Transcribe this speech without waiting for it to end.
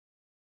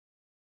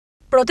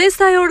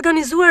Protesta e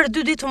organizuar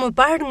 2 ditë më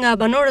parë nga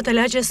banorët e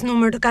lagjes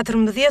numër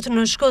 14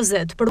 në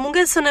Shkozet për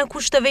mungesën e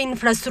kushteve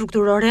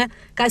infrastrukturore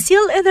ka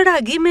sjell edhe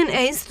reagimin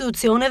e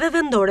institucioneve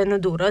vendore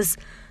në Durrës.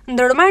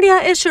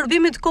 Ndërmarrja e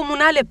shërbimit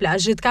komunal e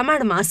plazhit ka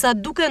marrë masa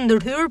duke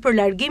ndërhyrë për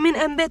largimin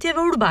e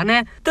mbetjeve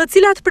urbane, të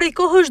cilat prej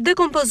kohësh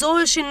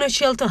dekompozoheshin në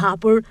qiell të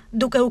hapur,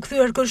 duke u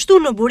kthyer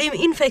kështu në burim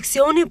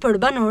infeksioni për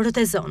banorët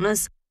e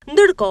zonës.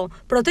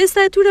 Ndërkohë,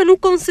 protesta e tyre nuk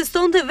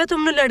konsistonte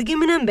vetëm në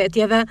largimin e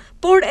mbetjeve,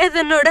 por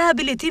edhe në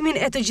rehabilitimin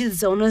e të gjithë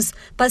zonës,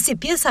 pasi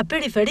pjesa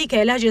periferike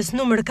e lagjes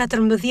numër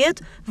 14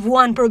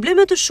 vuan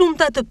probleme të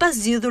shumta të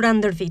pazgjidhura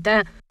ndër vite.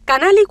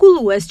 Kanali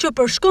kullues që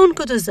përshkon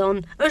këtë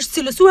zonë është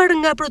cilësuar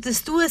nga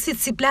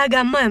protestuesit si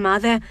plaga më e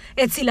madhe,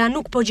 e cila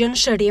nuk po gjen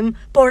shërim,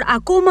 por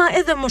akoma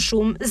edhe më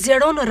shumë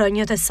zgjeron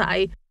rrënjët e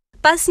saj.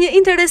 Pas një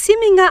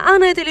interesimi nga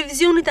ana e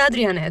televizionit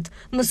AdriaNet,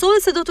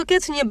 mësohet se do të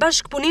ketë një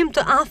bashkëpunim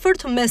të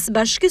afërt mes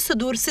Bashkisë së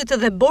Durrësit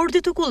dhe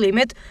Bordit të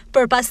Kullimit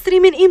për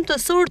pastrimin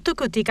imtësor të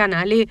këtij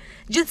kanali.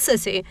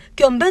 Gjithsesi,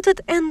 kjo mbetet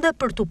ende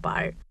për tu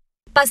parë.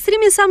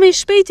 Pastrimi sa më i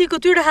shpejt i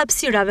këtyre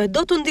hapësirave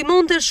do të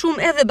ndihmonte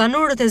shumë edhe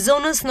banorët e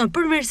zonës në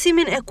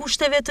përmirësimin e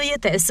kushteve të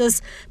jetesës,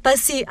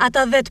 pasi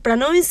ata vetë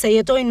pranojnë se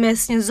jetojnë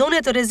mes një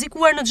zone të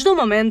rrezikuar në çdo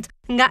moment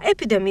nga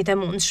epidemitë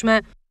e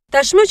mundshme.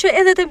 Tashmë që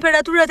edhe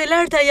temperaturat e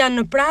larta janë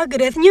në prag,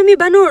 rreth 1000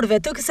 banorëve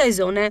të kësaj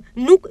zone,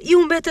 nuk i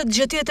mbetet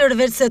gjë tjetër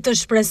veçse të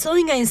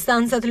shpresojnë nga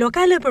instancat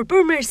lokale për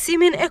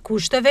përmirësimin e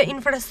kushteve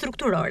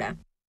infrastrukturore.